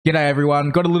G'day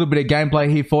everyone, got a little bit of gameplay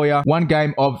here for you. One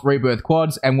game of Rebirth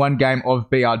Quads and one game of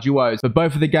BR Duos. For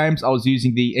both of the games, I was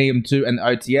using the EM2 and the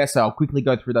OTS, so I'll quickly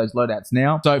go through those loadouts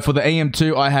now. So for the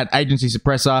EM2, I had Agency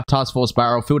Suppressor, Task Force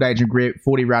Barrel, Field Agent Grip,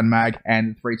 40 round mag,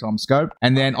 and 3x scope.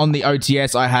 And then on the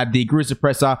OTS, I had the Guru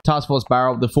Suppressor, Task Force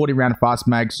Barrel, the 40 round fast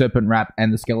mag, Serpent Wrap,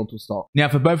 and the Skeletal Stock. Now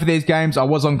for both of these games, I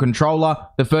was on controller.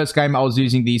 The first game, I was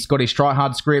using the Scottish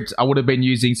Tryhard script. I would have been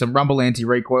using some Rumble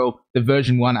anti-recoil, the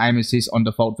version 1 aim assist on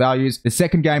default values. The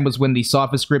second game was when the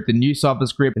Cypher script, the new Cypher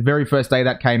script, the very first day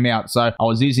that came out. So I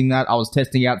was using that. I was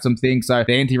testing out some things. So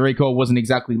the anti-recoil wasn't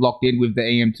exactly locked in with the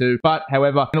EM2. But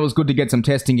however, it was good to get some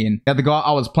testing in. Now the guy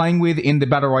I was playing with in the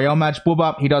Battle Royale match,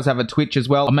 Bubba, he does have a Twitch as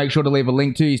well. I'll make sure to leave a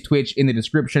link to his Twitch in the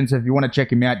description. So if you want to check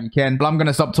him out, you can. But I'm going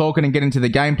to stop talking and get into the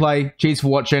gameplay. Cheers for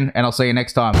watching and I'll see you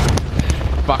next time.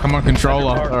 Fuck, I'm on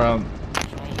controller.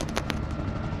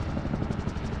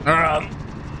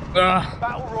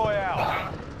 Battle Royale.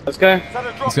 Let's go.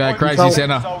 Let's go, crazy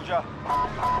center. Be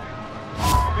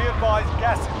advised,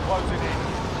 gas is closing in.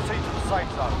 Proceed to the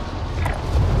safe zone.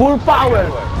 Full power.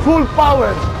 Full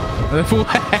power.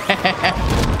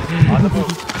 On the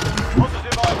move.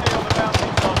 Positive ID on the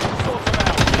mountain target. Sort them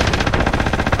out.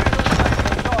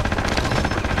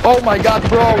 Oh my god,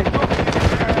 bro.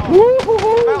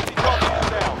 Woo-hoo-hoo. Mountain target is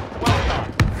down. Well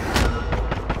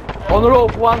done. On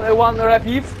rope, one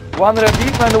revive,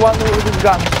 and one with his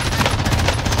gun.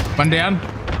 One down.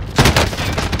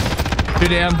 Two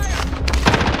down.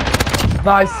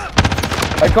 Nice.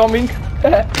 I'm coming. Mark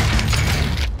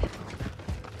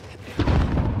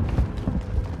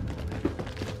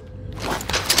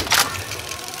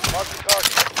the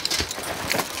target.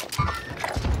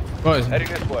 Boys, Heading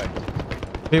this way.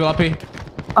 people up here.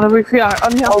 On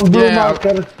blue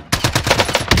marker.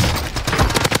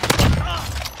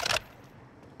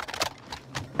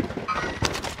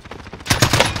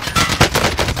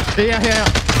 Yeah.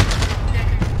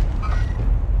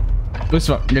 This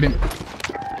one, get him. Gas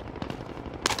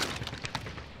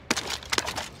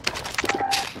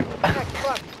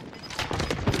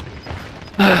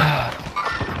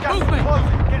is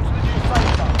closing. Get to the new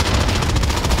safe zone.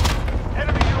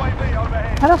 Enemy UAV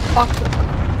overhead. How the fuck?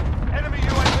 Enemy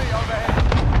UAV overhead.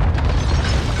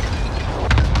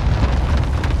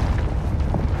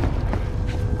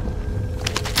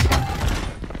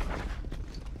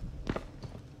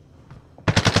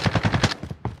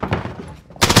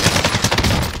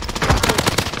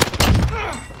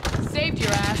 Saved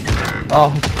your ass.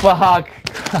 Oh fuck.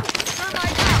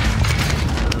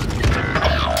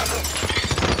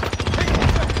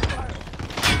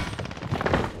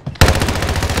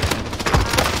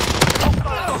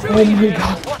 Oh my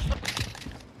god.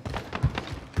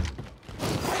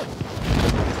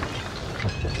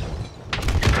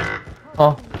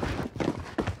 Oh.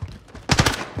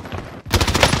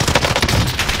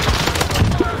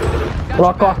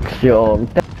 Rock. Yo.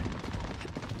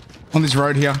 On this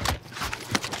road here.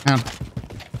 Down.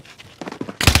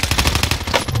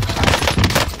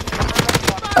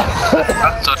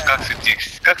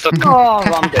 Oh,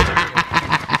 I'm dead.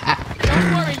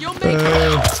 Don't worry, you'll make it.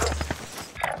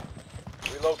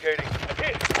 Relocating.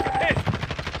 Hit.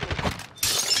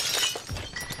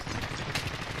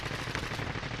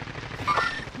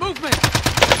 Movement.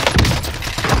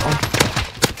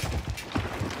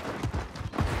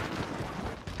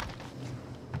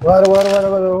 What?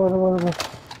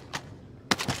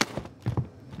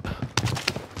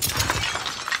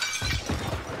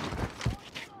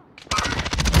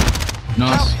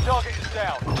 Nice. Bounty target is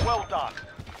down. Well done.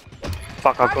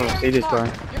 Fuck, I couldn't see this guy.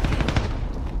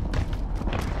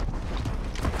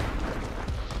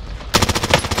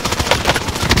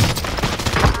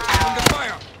 Under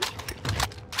fire.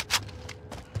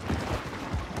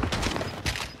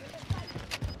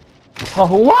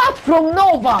 Oh, what? From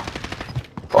Nova?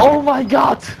 Oh my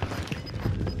god!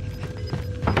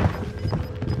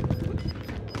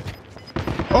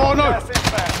 Oh no! Gas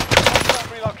inbound.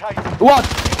 Relocating. What?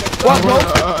 What? No?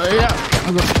 Yeah.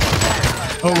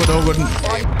 Oh good.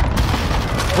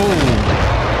 Oh.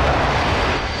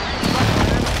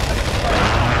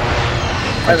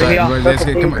 Over here. Let's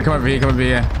get, come over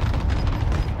here.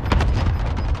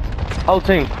 Whole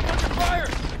team. Fire.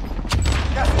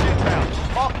 Gas is inbound.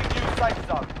 Marking new safe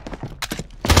zone.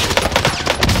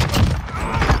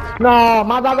 No,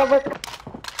 motherfucker.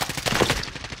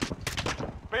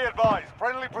 Be advised.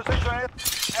 Friendly precision air.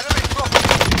 Enemy dropping.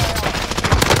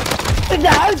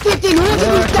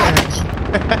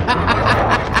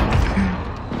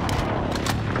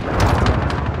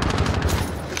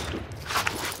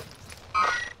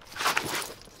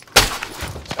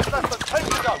 Less than 10 to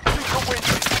go. You can win.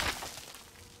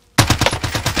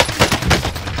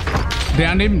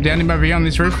 Downed him over here on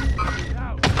this roof.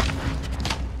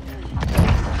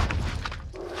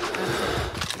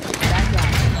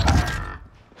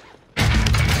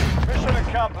 Mission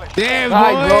accomplished. Yeah,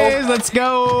 Right, boys, bro. let's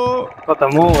go. Got the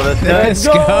move. Let's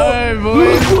go,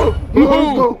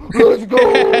 boys. Let's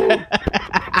go.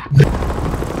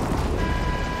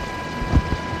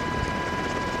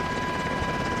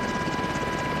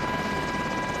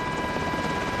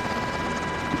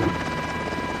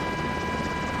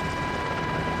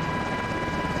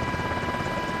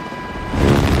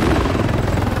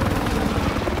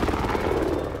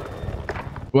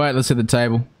 Wait, let's hit the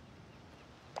table.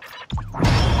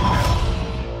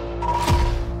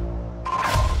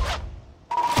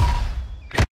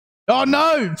 Oh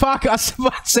no! Fuck! I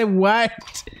said wait.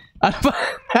 Come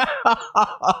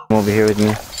over here with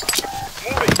me.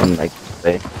 And like,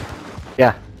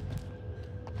 yeah.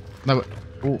 No, but,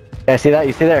 ooh, Yeah, see that?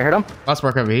 You see that? I heard him? let's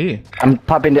work over here. I'm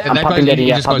popping. I'm That popping goes- daddy. you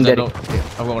Yeah, just close popping that daddy. door. Yeah,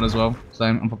 I've got one as well.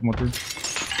 Same. I'm popping one too.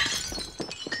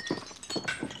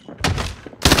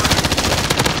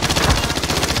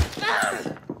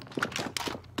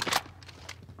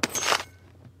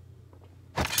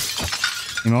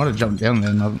 You might have jumped down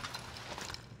there. No.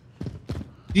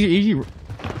 You,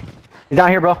 He's down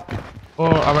here, bro. oh,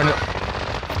 I ran it.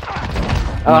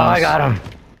 Oh, I Nice. got him.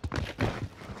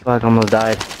 Fuck, almost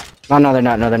died. Oh, no, they're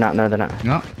not. No, they're not. No, they're not.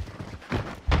 No.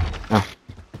 No.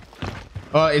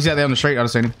 Oh, he's out there on the street. I've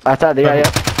seen him. I thought, yeah,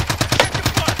 yeah.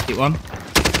 Hit one.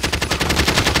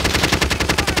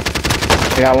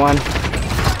 I got one.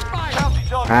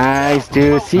 Bounty's on. Nice,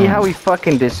 dude. See how we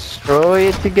fucking destroy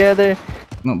it together?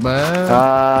 Not bad.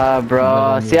 Ah,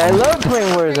 bro. See, I love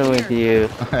playing Warzone with you.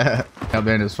 Out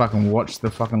there and just fucking watch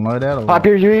the fucking loadout. Or Pop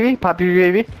your UAV. Pop your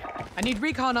UAV. I need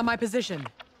recon on my position.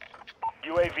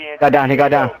 UAV Got down. He got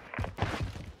down.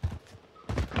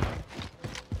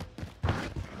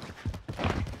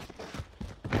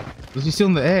 Was he still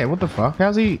in the air? What the fuck?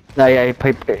 How's he? No, yeah,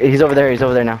 he's over there. He's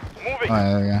over there now. Oh, Moving.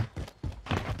 yeah, there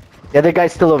we go. The other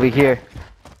guy's still over here.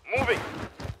 Moving.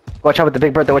 Watch out with the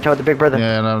big brother. Watch out with the big brother.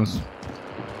 Yeah, that was.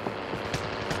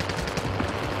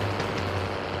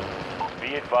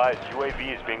 Be advised,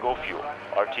 UAV is bingo fuel.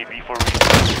 RTB for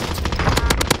resupply.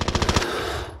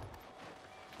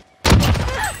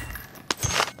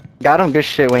 Got him. Good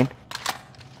shit, Wayne.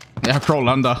 Yeah, I crawled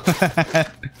under.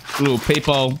 Little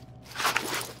people.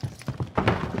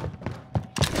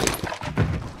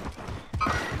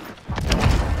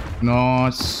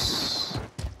 Nice.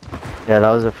 Yeah, that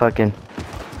was a fucking.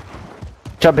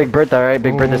 Watch out, Big Bertha. All right,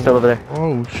 Big Bertha's still over there.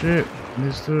 Oh shit,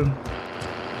 Mister.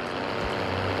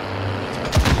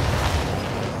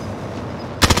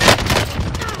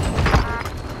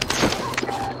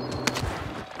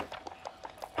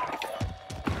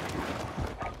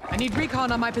 I need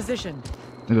recon on my position.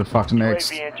 Who the fuck's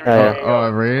next? UAV entering Yeah. Oh,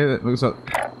 over here. It looks like.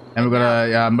 And we've got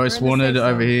a most We're in the wanted safe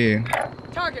zone. over here.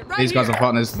 Target right These guys here. are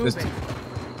partners. It's Moving.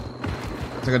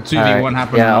 like a 2v1 Alright.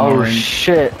 happening Yeah. on Oh our end.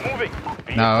 shit. Moving.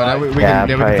 Be No, advised, we Yeah, can, we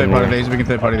can probably third party more. these. We can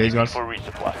third party these RTB guys. for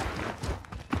resupply.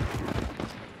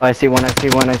 Oh, I see one. I see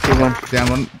one. I see one. Down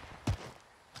one.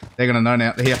 They're gonna know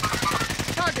now. They're here.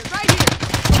 Target right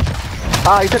here.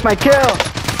 Oh, he took my kill.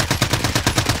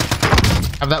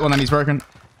 Have that one and he's broken.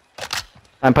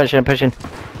 I'm pushing. I'm pushing.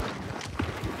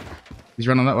 He's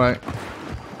running that way.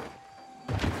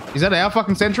 Is that our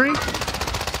fucking sentry?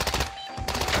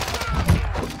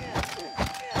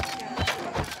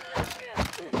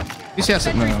 This house.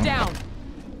 Sentry's No. down.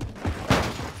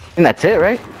 And that's it,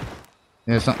 right?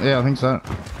 Yeah, yeah, I think so.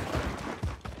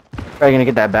 Probably gonna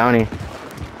get that bounty.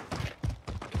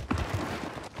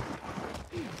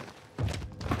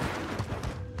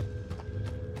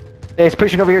 Hey, he's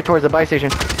pushing over here towards the buy station.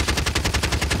 Enemy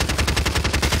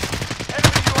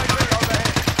UAV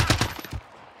overhead.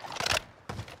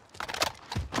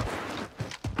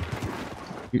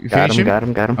 You Got finish him. Got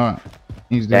him. Got him. Alright.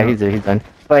 He's Yeah, down. he's done.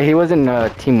 But he wasn't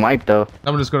team wipe though.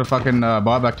 I'm just gonna fucking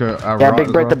buy back to Yeah, right Big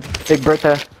as Bertha. well. Big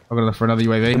Bertha. I've got it for another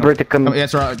UAV. Big Bertha come. Oh, yeah,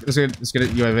 that's right. Let's get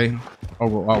it UAV.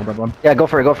 Oh, I'll grab one. Yeah, go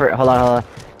for it. Go for it. Hold on. Hold on.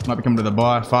 Might be coming to the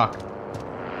buy. Fuck.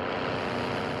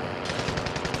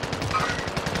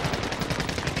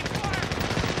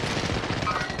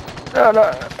 No, no.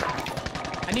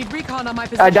 I need recon on my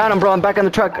position. I down him, bro. I'm back on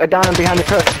the truck. I down him behind the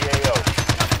truck. CAO.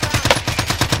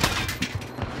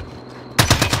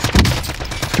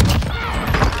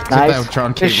 They'll Nice. try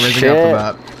and keep Good rizzing shit.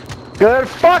 after Good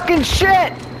fucking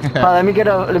shit.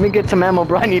 Let me get some ammo,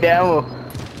 bro. I need ammo.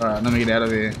 that. Alright, let me get out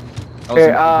of here. Here, We're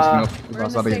in I the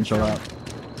started getting safe shot zone.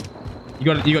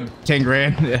 up. You got 10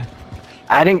 grand. Yeah.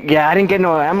 I didn't get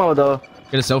no ammo though.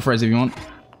 Get a self res if you want.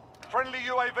 Friendly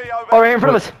UAV Oh, overhead. right in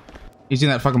front of us. He's in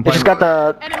that fucking I place. just got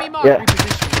the. Enemy mark Yeah.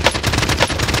 repositioning.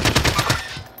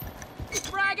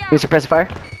 Frag Can you out. suppress the fire?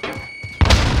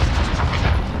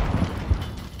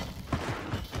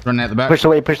 Running out the back. Pushed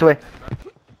away, pushed away.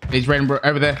 He's running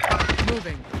over there.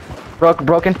 Moving.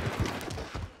 Broken.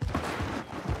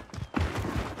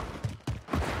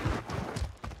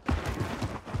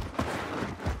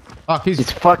 Fuck,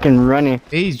 He's fucking running.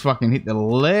 he's fucking hit the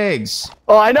legs.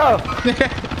 Oh, I know.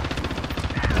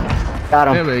 Got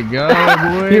There him. we go,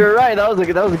 boy. You're right. That was a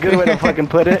good way to fucking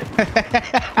put it.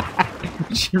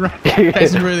 You're right.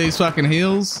 Chasing through these fucking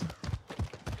hills.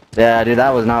 Yeah, dude, that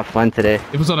was not fun today.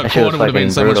 If it was on a That shit quad, was it would have been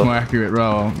fucking so much brutal. more accurate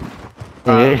roll.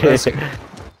 Yeah. Did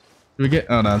we get?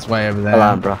 Oh no, it's way over there. Hold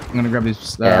on, bro. I'm gonna grab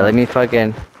this. Yeah, let me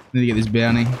fucking. Need to get this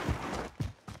bounty.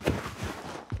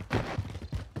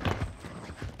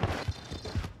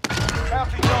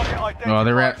 Bounty target identified. Oh,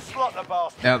 they're out. Slot the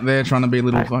bastard. Out there trying to be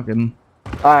little fucking.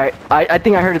 All right, I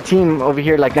think I heard a team over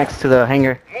here, like next to the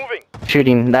hangar, Moving.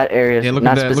 shooting that area. Yeah, look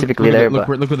Not at the, specifically look, there, look,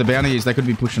 but. look where the bounty is. They could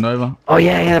be pushing over, Oh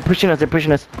yeah, they're pushing us. They're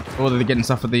pushing us. or they're getting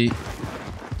stuff for the.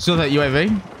 Still that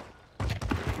UAV.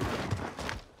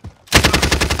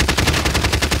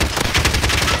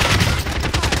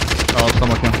 Oh,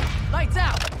 someone kill. Lights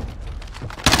out.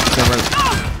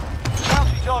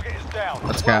 Bounty target is down.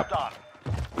 Let's Well cap. done.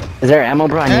 Is there ammo,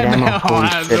 bro? I need ammo. Holy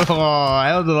shit.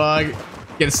 How did I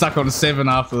get stuck on 7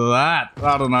 after that?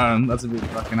 I don't know. That's a bit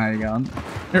fucking how you going.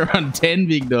 You're on 10,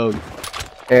 big dog.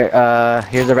 Here,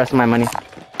 here's the rest of my money.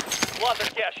 Slot the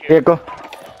cash here. Here, go.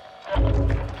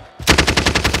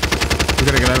 We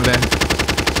gotta get over there.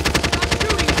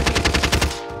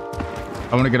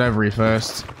 I want to get over here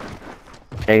first.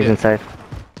 Yeah, he's Yeah. inside.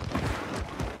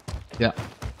 Yeah.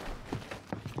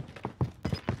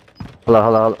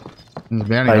 Hello. There's a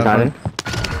bounty. Oh, he's over not there. in.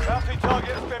 Bounty target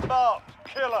has been marked.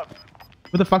 Kill him.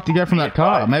 Where the fuck did you go from that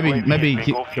car? Maybe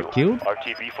killed?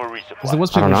 RTB for resupply. 'Cause there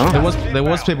was I don't people. know. There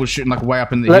was people shooting like way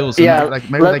up in the hills. and Yeah, like,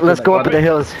 maybe they let's killed go that up guy. in the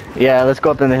hills. Yeah, let's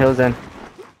go up in the hills then.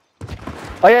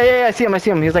 Oh yeah, I see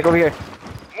him. He's like over here.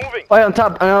 Moving. Oh yeah, on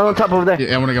top over there.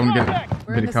 Yeah, I want to go and get a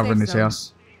We're bit in of the cover in safe this zone.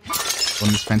 house. On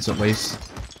this fence at least.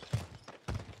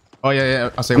 Oh yeah,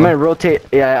 I see I'm gonna one. rotate.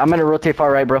 Yeah, I'm gonna rotate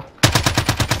far right, bro.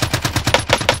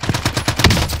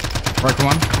 Right, come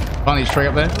on. Finally, tree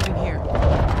up there. Moving here.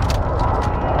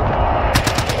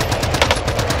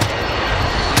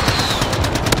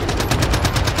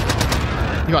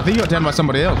 I think you got down by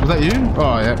somebody else. Was that you?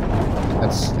 Oh yeah.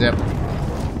 Yep.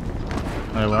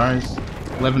 No worries.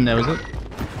 11 now, is it?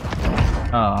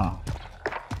 Oh.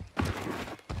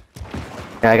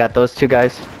 Yeah, I got those two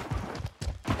guys.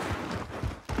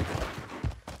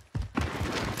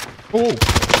 Oh!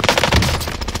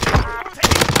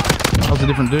 That was a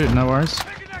different dude, no worries.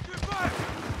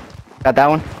 Got that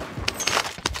one.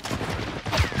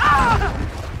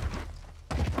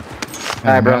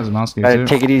 Alright, bro. Alright,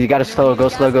 take it easy. Gotta go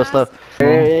slow.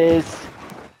 There is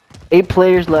 8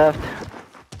 players left.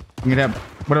 Get up.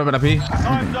 What about up here?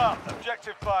 Time's up.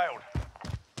 Objective failed.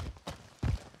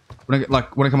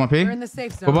 Wanna come up We're in here? the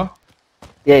safe zone. Bubba?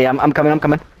 Yeah, I'm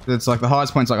coming. It's like the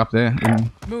highest point's like up there. Yeah.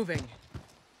 Moving.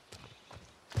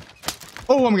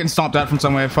 Oh, I'm getting stomped at from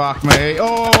somewhere. Fuck me.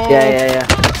 Oh! Yeah.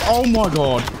 Oh my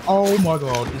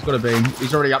god. He's got a beam.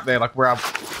 He's already up there, like where I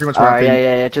pretty much where Alright, I've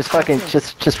been. yeah. Just fucking.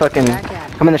 Back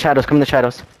at it. Come in the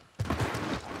shadows.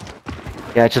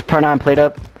 Yeah, just turn on, plate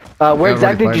up. Where Yeah,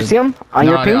 exactly already did you see him? On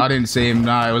No, your ping? I didn't see him.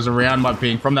 No, it was around my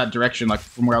ping, from that direction, like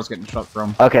from where I was getting shot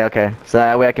from. Okay. So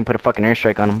that way I can put a fucking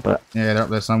airstrike on him, but. Yeah, they're up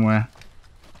there somewhere.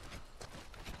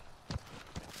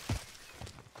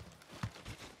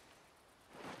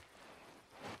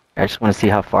 I just want to see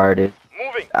how far it is.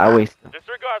 Moving. I always.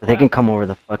 Disregard. They can come over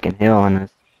the fucking hill on us.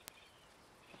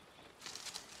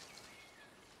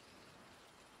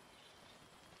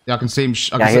 Yeah, I can see him.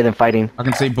 Yeah, I hear them fighting. I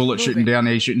can see bullets shooting down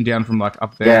there. He's shooting down from like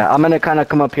up there. Yeah, I'm gonna kind of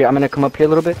come up here. a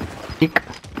little bit. Peek.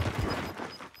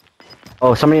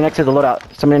 Oh, somebody next to the loadout.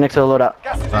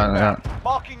 Gas is Right, inbound.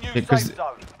 Marking new Yeah, 'cause safe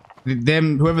zone.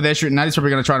 Them, whoever they're shooting at, is probably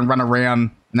going to try and run around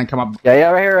and then come up. Yeah,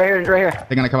 right here. They're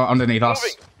going to come up underneath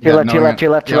us. Moving. To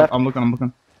your left. Yeah, I'm looking. I'm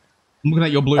looking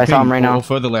at your blue I ping, saw him right now. or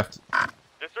further left.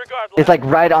 Disregard. It's like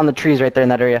right on the trees right there in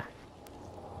that area.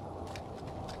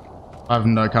 I have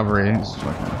no cover here. It's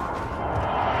like,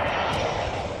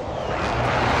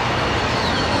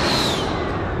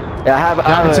 Yeah, I have I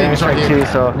can an see him. He's right airstrike here.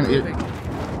 too. So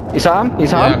Yeah, you saw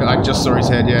him? I just saw his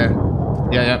head. Yeah.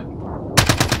 Yeah.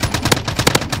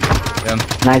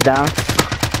 Nice down.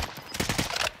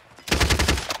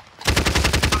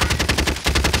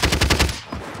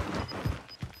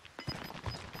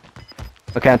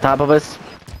 Okay, on top of us.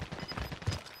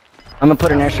 I'm gonna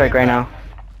put an airstrike right now.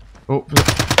 Oh,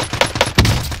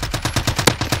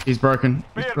 He's broken.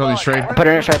 He's probably straight. I put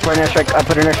her in a strike. Put her in a strike. I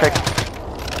put her in a strike.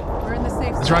 We're in the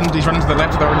safe He's zone. running to the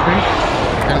left of the orange thing.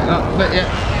 Yeah.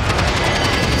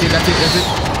 See, that's it.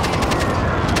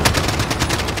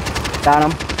 Got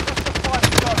him.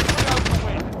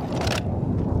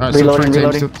 Alright, Reloading.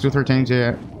 still 13,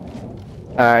 yeah.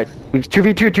 Alright.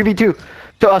 2v2.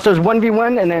 So it's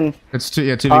 1v1 and then... It's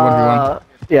 2v1 v1.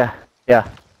 Yeah.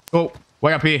 Oh,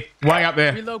 way up here. Way up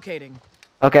there. Relocating.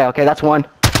 Okay, that's one.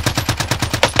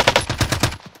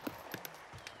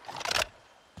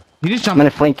 He just I'm jumped. gonna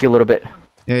flank you a little bit.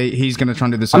 Yeah, he's gonna try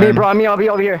and do the I'm same. here, bro. I'll be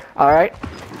over here. Alright.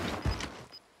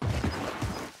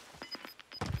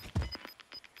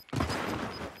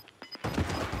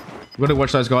 We gotta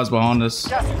watch those guys behind us.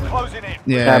 Gas is closing in.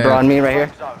 Yeah, Bro, on me right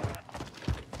here. Zone.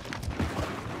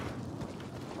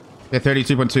 Yeah,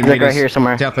 32.2 Like meters. right here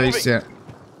somewhere. Southeast, yeah.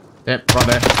 Yep, right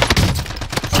there.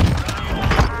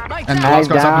 Lights And the out. last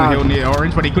guy's up on the down. hill near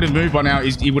orange, but he couldn't move by now.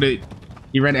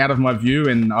 He ran out of my view,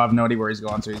 and I have no idea where he's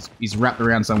gone. So he's wrapped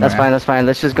around somewhere. That's fine.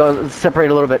 Let's just go separate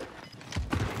a little bit.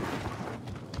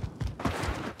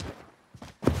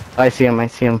 I see him.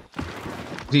 Did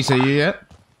he see you yet?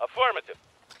 Affirmative.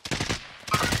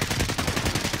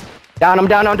 Down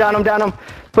him.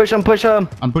 Push him.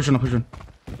 I'm pushing.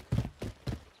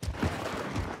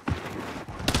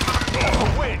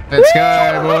 Win. Let's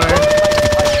go, boy.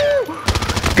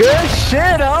 Good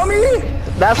shit, homie.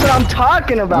 That's what I'm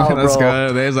talking about, bro. Let's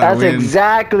go. There's that That's win.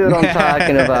 exactly what I'm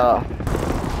talking about.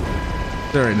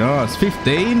 Very nice.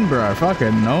 15, bro.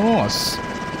 Fucking nice.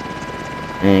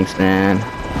 Thanks, man.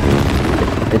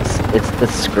 It's the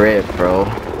script, bro.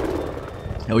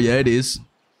 Hell yeah, it is.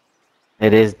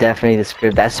 It is definitely the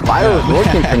script. That spider was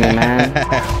working for me, man.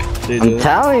 I'm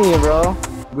telling you, bro.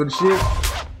 Good shit.